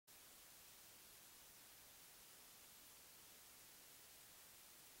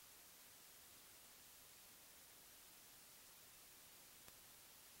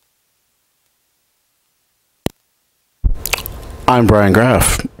I'm Brian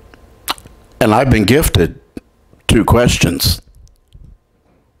Graff, and I've been gifted 2 questions.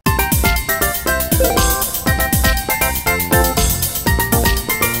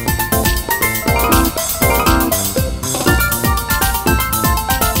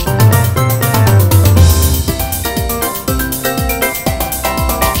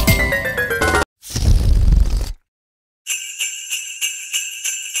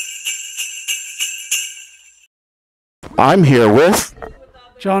 I'm here with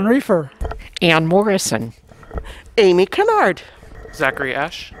John Reefer. Ann Morrison. Amy Kennard. Zachary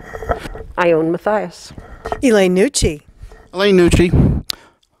Ash. Ione Matthias. Elaine Nucci. Elaine Nucci.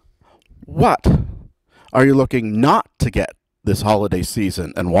 What are you looking not to get this holiday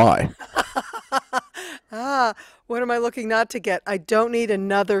season, and why? What am I looking not to get? I don't need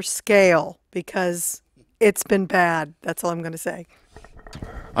another scale because it's been bad. That's all I'm going to say.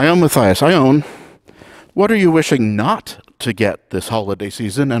 Ione Matthias. Ione, what are you wishing not to get this holiday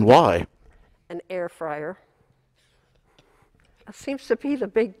season, and why? An air fryer. It seems to be the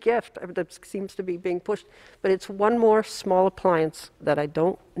big gift that seems to be being pushed, but it's one more small appliance that I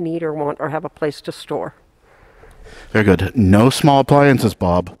don't need or want or have a place to store. Very good. No small appliances,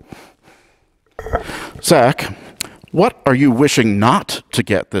 Bob. Zach, what are you wishing not to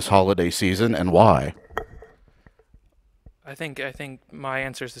get this holiday season, and why? I think my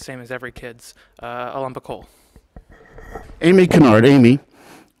answer is the same as every kid's. A lump of coal. Amy Kennard. Amy,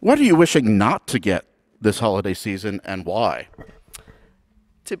 what are you wishing not to get this holiday season, and why?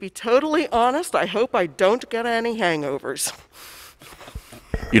 To be totally honest, I hope I don't get any hangovers.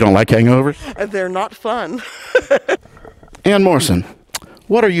 You don't like hangovers? They're not fun. Ann Morrison,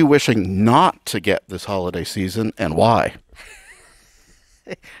 what are you wishing not to get this holiday season, and why?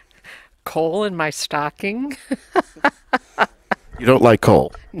 Coal in my stocking. You don't like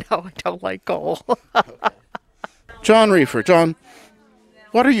coal? No, I don't like coal. John Reefer. John,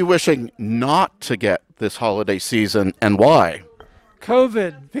 what are you wishing not to get this holiday season, and why?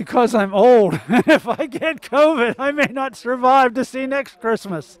 COVID, because I'm old. And if I get COVID, I may not survive to see next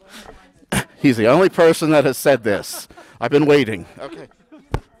Christmas. He's the only person that has said this. I've been waiting. Okay.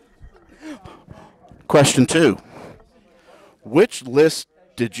 Question 2. Which list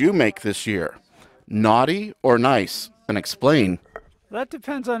did you make this year? Naughty or nice? And explain. That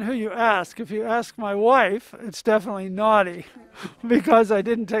depends on who you ask. If you ask my wife, it's definitely naughty because I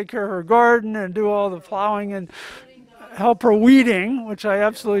didn't take care of her garden and do all the plowing and help her weeding, which I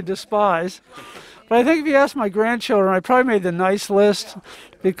absolutely despise. But I think if you ask my grandchildren, I probably made the nice list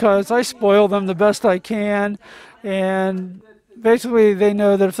because I spoil them the best I can. And basically they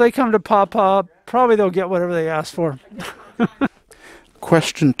know that if they come to Papa, probably they'll get whatever they ask for.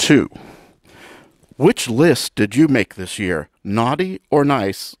 Question 2. Which list did you make this year? Naughty or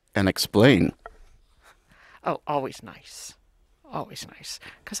nice? And explain. Oh, always nice. Always nice.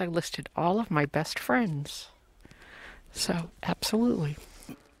 Because I listed all of my best friends. So, absolutely.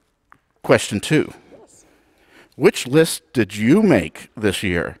 Question 2. Which list did you make this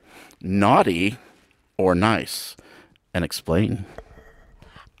year? Naughty or nice? And explain.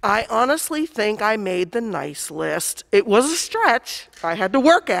 I honestly think I made the nice list. It was a stretch. I had to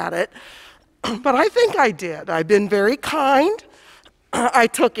work at it. But I think I did. I've been very kind. I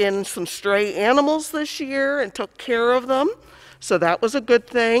took in some stray animals this year and took care of them. So that was a good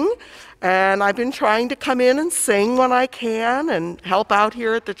thing. And I've been trying to come in and sing when I can and help out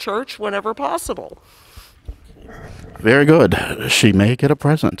here at the church whenever possible. Very good. She may get a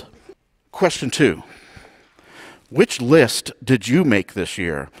present. Question 2. Which list did you make this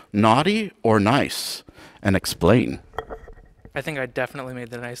year? Naughty or nice? And explain. I think I definitely made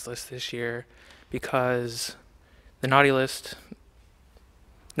the nice list this year because the naughty list,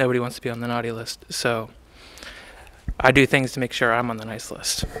 nobody wants to be on the naughty list. So I do things to make sure I'm on the nice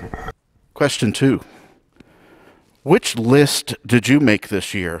list. Question 2. Which list did you make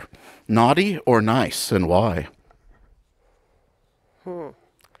this year? Naughty or nice, and why? I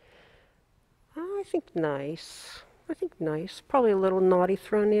think nice. Probably a little naughty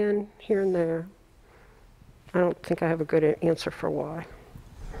thrown in here and there. I don't think I have a good answer for why.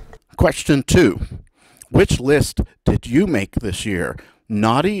 Question 2. Which list did you make this year?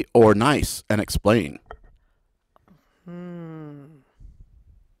 Naughty or nice, and explain.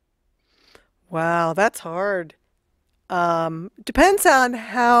 Wow, that's hard. Depends on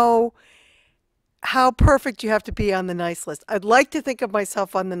how perfect you have to be on the nice list. I'd like to think of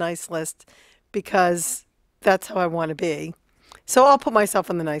myself on the nice list because that's how I want to be. So I'll put myself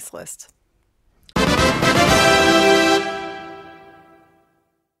on the nice list.